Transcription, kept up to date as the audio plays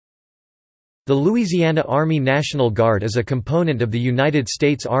The Louisiana Army National Guard is a component of the United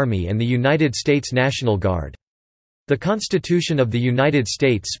States Army and the United States National Guard. The Constitution of the United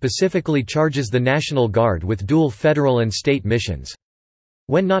States specifically charges the National Guard with dual federal and state missions.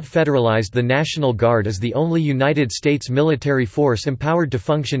 When not federalized, the National Guard is the only United States military force empowered to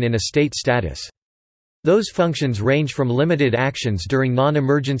function in a state status. Those functions range from limited actions during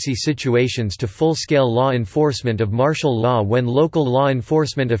non-emergency situations to full-scale law enforcement of martial law when local law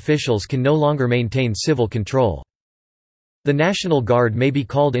enforcement officials can no longer maintain civil control. The National Guard may be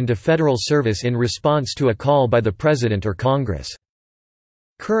called into federal service in response to a call by the President or Congress.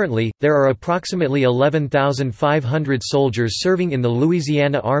 Currently, there are approximately 11,500 soldiers serving in the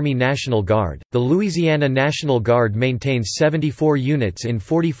Louisiana Army National Guard. The Louisiana National Guard maintains 74 units in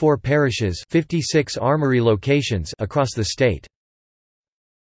 44 parishes, 56 armory locations across the state.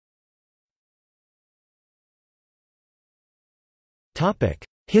 Topic: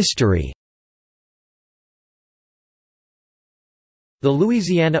 History. The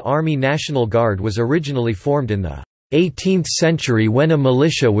Louisiana Army National Guard was originally formed in the 18th century when a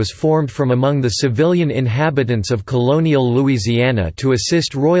militia was formed from among the civilian inhabitants of colonial Louisiana to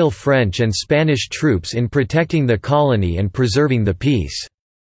assist Royal French and Spanish troops in protecting the colony and preserving the peace.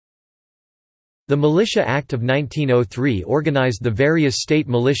 The Militia Act of 1903 organized the various state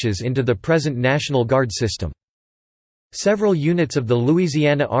militias into the present National Guard system. Several units of the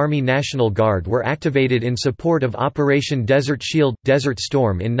Louisiana Army National Guard were activated in support of Operation Desert Shield – Desert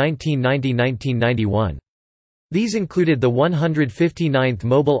Storm in 1990–1991. These included the 159th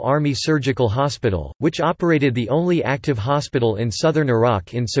Mobile Army Surgical Hospital, which operated the only active hospital in southern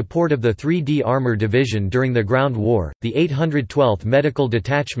Iraq in support of the 3D Armor Division during the Ground War, the 812th Medical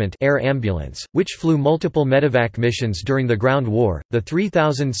Detachment Air Ambulance, which flew multiple medevac missions during the Ground War, the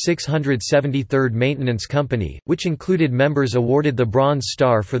 3673rd Maintenance Company, which included members awarded the Bronze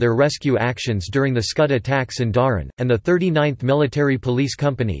Star for their rescue actions during the Scud attacks in Dharan, and the 39th Military Police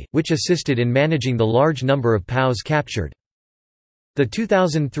Company, which assisted in managing the large number of POWs captured. The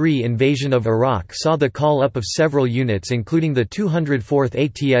 2003 invasion of Iraq saw the call-up of several units including the 204th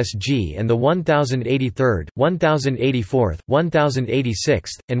ATSG and the 1083rd, 1084th,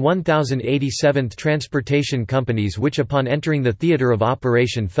 1086th, and 1087th Transportation Companies, which upon entering the theater of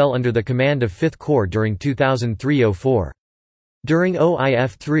operation fell under the command of 5th Corps during 2003–04. During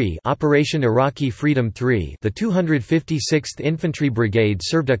OIF-3 Operation Iraqi Freedom 3, the 256th Infantry Brigade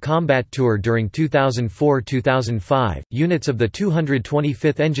served a combat tour during 2004–2005. Units of the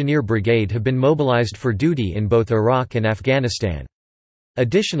 225th Engineer Brigade have been mobilized for duty in both Iraq and Afghanistan.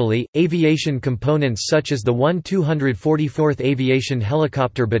 Additionally, aviation components such as the 244th Aviation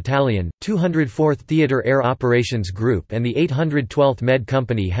Helicopter Battalion, 204th Theater Air Operations Group and the 812th Med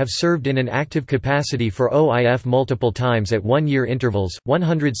Company have served in an active capacity for OIF multiple times at one-year intervals.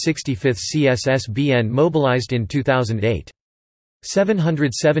 165th CSSBN mobilized in 2008.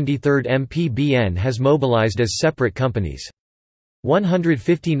 773rd MPBN has mobilized as separate companies.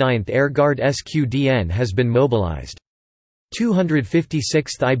 159th Air Guard SQDN has been mobilized.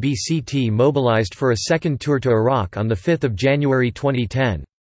 256th IBCT mobilized for a second tour to Iraq on 5 January 2010.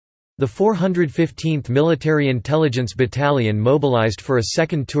 The 415th Military Intelligence Battalion mobilized for a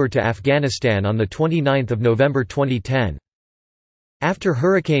second tour to Afghanistan on 29 November 2010. After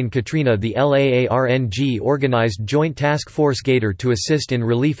Hurricane Katrina, the LAARNG organized Joint Task Force Gator to assist in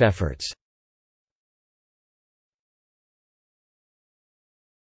relief efforts.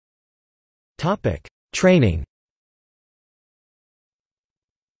 Training.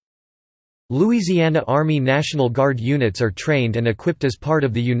 Louisiana Army National Guard units are trained and equipped as part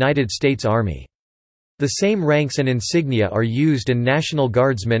of the United States Army. The same ranks and insignia are used, and National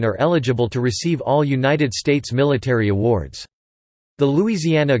Guardsmen are eligible to receive all United States military awards. The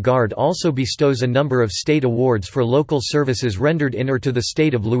Louisiana Guard also bestows a number of state awards for local services rendered in or to the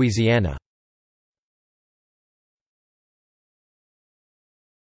state of Louisiana.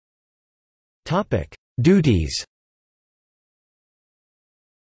 Duties.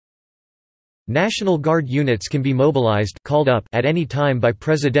 National Guard units can be mobilized called up at any time by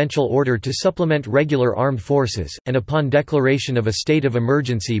presidential order to supplement regular armed forces, and upon declaration of a state of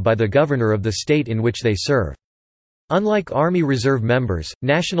emergency by the governor of the state in which they serve. Unlike Army Reserve members,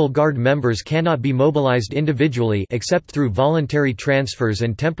 National Guard members cannot be mobilized individually except through voluntary transfers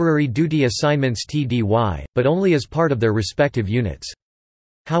and temporary duty assignments (TDY), but only as part of their respective units.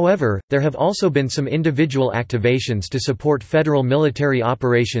 However, there have also been some individual activations to support federal military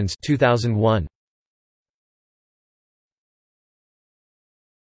operations 2001.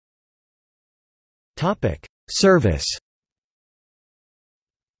 Service.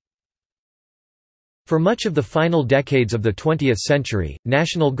 For much of the final decades of the 20th century,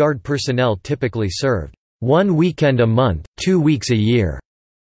 National Guard personnel typically served 1 weekend a month, 2 weeks a year,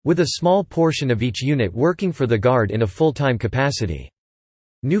 with a small portion of each unit working for the Guard in a full-time capacity.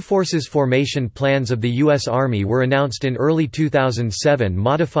 New forces formation plans of the U.S. Army were announced in early 2007,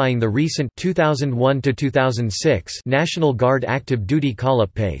 modifying the recent 2001–2006 National Guard active duty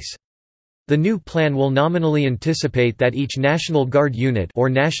call-up pace. The new plan will nominally anticipate that each National Guard unit or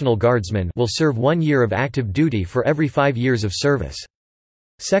National Guardsman will serve 1 year of active duty for every 5 years of service.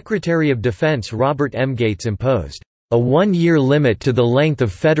 Secretary of Defense Robert M. Gates imposed a 1-year limit to the length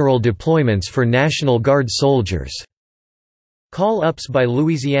of federal deployments for National Guard soldiers. Call-ups by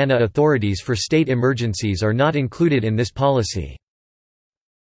Louisiana authorities for state emergencies are not included in this policy.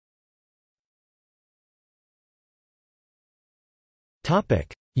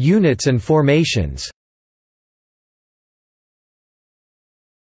 Units and formations.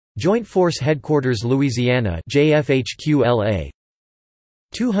 Joint Force Headquarters Louisiana JFHQ-LA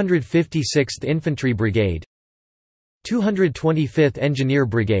 256th Infantry Brigade, 225th Engineer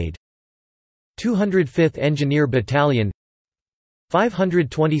Brigade, 205th Engineer Battalion,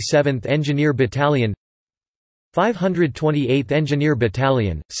 527th Engineer Battalion, 528th Engineer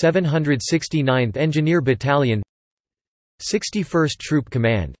Battalion, 769th Engineer Battalion, 61st Troop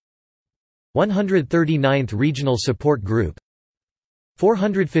Command, 139th Regional Support Group,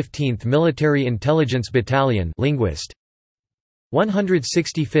 415th Military Intelligence Battalion Linguist,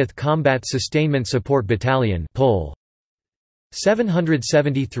 165th Combat Sustainment Support Battalion Pole,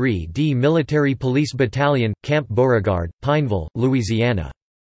 773d Military Police Battalion, Camp Beauregard, Pineville, Louisiana.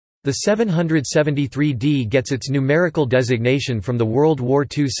 The 773d gets its numerical designation from the World War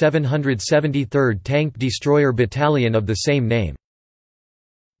II 773rd Tank Destroyer Battalion of the same name.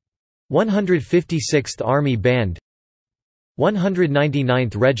 156th Army Band,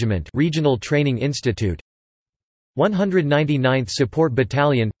 199th Regiment Regional Training Institute, 199th Support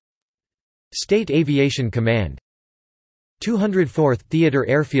Battalion, State Aviation Command, 204th Theater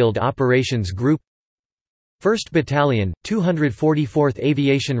Airfield Operations Group, 1st Battalion, 244th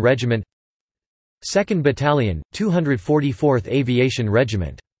Aviation Regiment, 2nd Battalion, 244th Aviation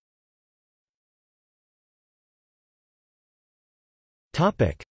Regiment.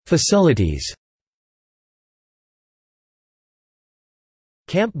 Facilities.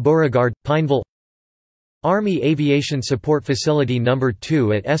 Camp Beauregard, Pineville. Army Aviation Support Facility No.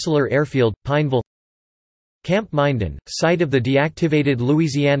 2 at Esseler Airfield, Pineville. Camp Minden, site of the deactivated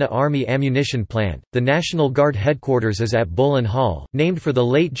Louisiana Army Ammunition Plant. The National Guard headquarters is at Bolin Hall, named for the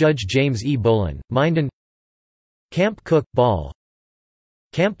late Judge James E. Bolin, Minden. Camp Cook, Ball.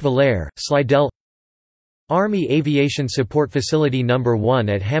 Camp Valere, Slidell. Army Aviation Support Facility No. 1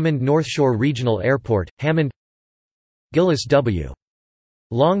 at Hammond North Shore Regional Airport, Hammond. Gillis W.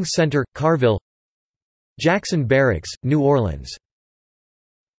 Long Center, Carville. Jackson Barracks, New Orleans.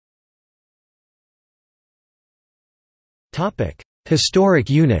 Historic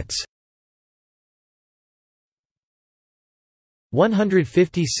units.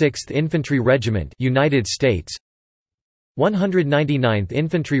 156th Infantry Regiment, United States. 199th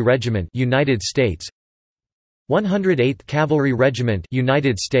Infantry Regiment, United States. 108th Cavalry Regiment,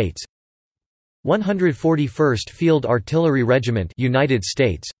 United States. 141st Field Artillery Regiment, United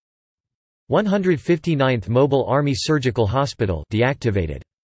States. 159th Mobile Army Surgical Hospital, deactivated.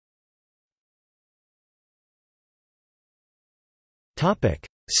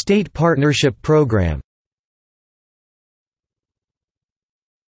 State Partnership Program.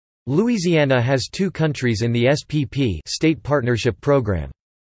 Louisiana has 2 countries in the SPP State Partnership Program.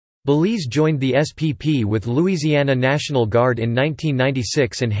 Belize joined the SPP with Louisiana National Guard in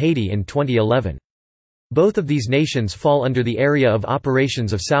 1996 and Haiti in 2011. Both of these nations fall under the area of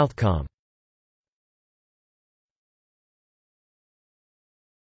operations of Southcom.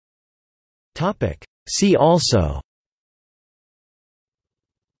 See also: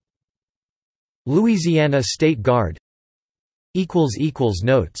 Louisiana State Guard.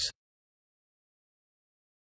 Notes